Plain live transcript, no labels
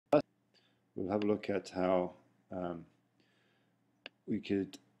we'll have a look at how we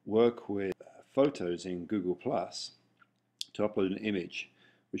could work with photos in Google Plus to upload an image,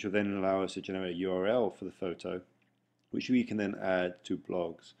 which will then allow us to generate a URL for the photo, which we can then add to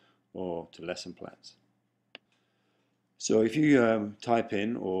blogs or to lesson plans. So if you type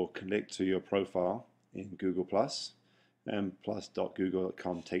in or connect to your profile in Google Plus, and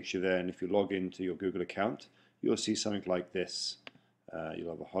plus.google.com takes you there, and if you log into your Google account, you'll see something like this.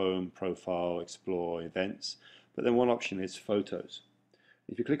 You'll have a home, profile, explore, events, but then one option is photos.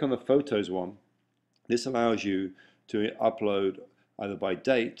 If you click on the photos one, this allows you to upload either by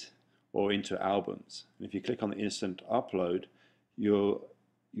date or into albums. And if you click on the instant upload, you're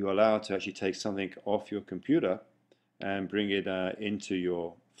allowed to actually take something off your computer and bring it into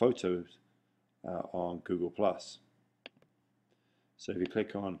your photos on Google Plus. So if you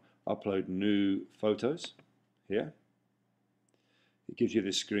click on upload new photos here, it gives you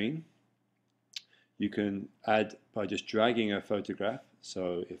this screen. You can add by just dragging a photograph.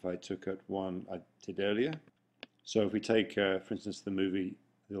 So if I took out one I did earlier, so if we take for instance the movie,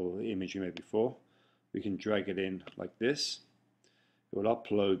 the image you made before, we can drag it in like this. It will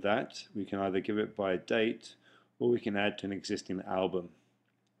upload that. We can either give it by a date or we can add to an existing album.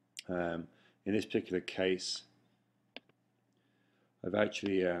 In this particular case, I've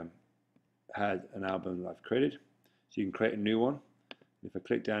actually had an album that I've created. So you can create a new one. If I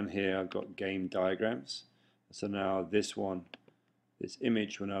click down here, I've got game diagrams. So now this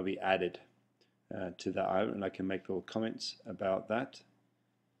image will now be added to that album, and I can make little comments about that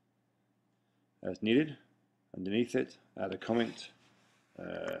as needed. Underneath it, add a comment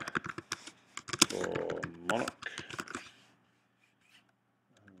for Monarch.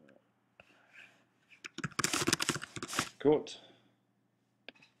 Court.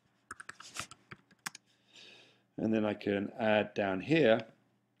 And then I can add down here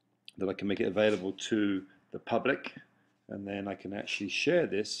that I can make it available to the public, and then I can actually share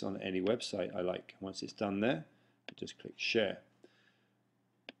this on any website I like. Once it's done there, I just click share.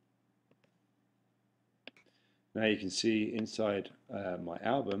 Now you can see inside my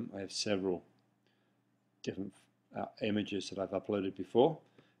album I have several different images that I've uploaded before,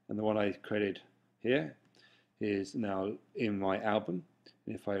 and the one I created here is now in my album.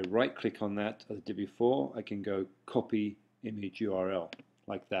 And if I right click on that as I did before, I can go copy image URL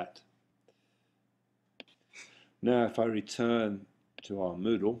like that. Now if I return to our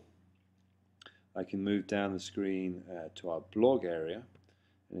Moodle, I can move down the screen to our blog area,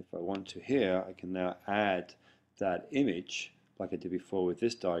 and if I want to here, I can now add that image like I did before with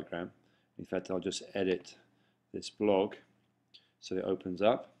this diagram. In fact, I'll just edit this blog so it opens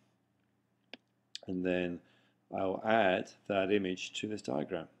up, and then I'll add that image to this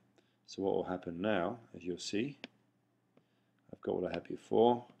diagram. So what will happen now, as you'll see, I've got what I had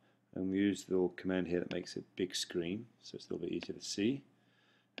before, and we use the little command here that makes it big screen, so it's a little bit easier to see.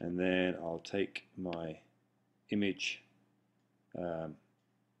 And then I'll take my image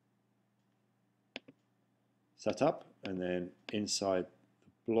set up, and then inside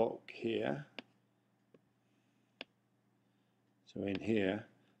the block here, so in here,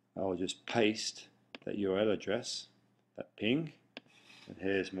 I'll just paste that URL address, that ping, and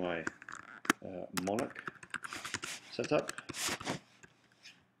here's my Monarch setup.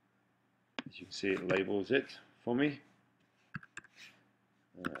 As you can see, it labels it for me.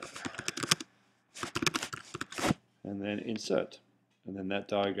 And then insert, and then that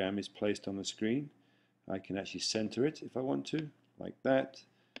diagram is placed on the screen. I can actually center it if I want to, like that,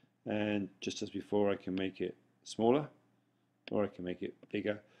 and just as before, I can make it smaller or I can make it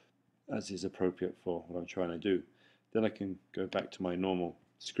bigger, as is appropriate for what I'm trying to do. Then I can go back to my normal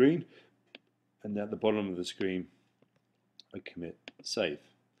screen, and at the bottom of the screen I commit save.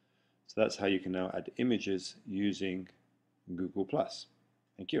 So that's how you can now add images using Google+.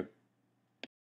 Thank you.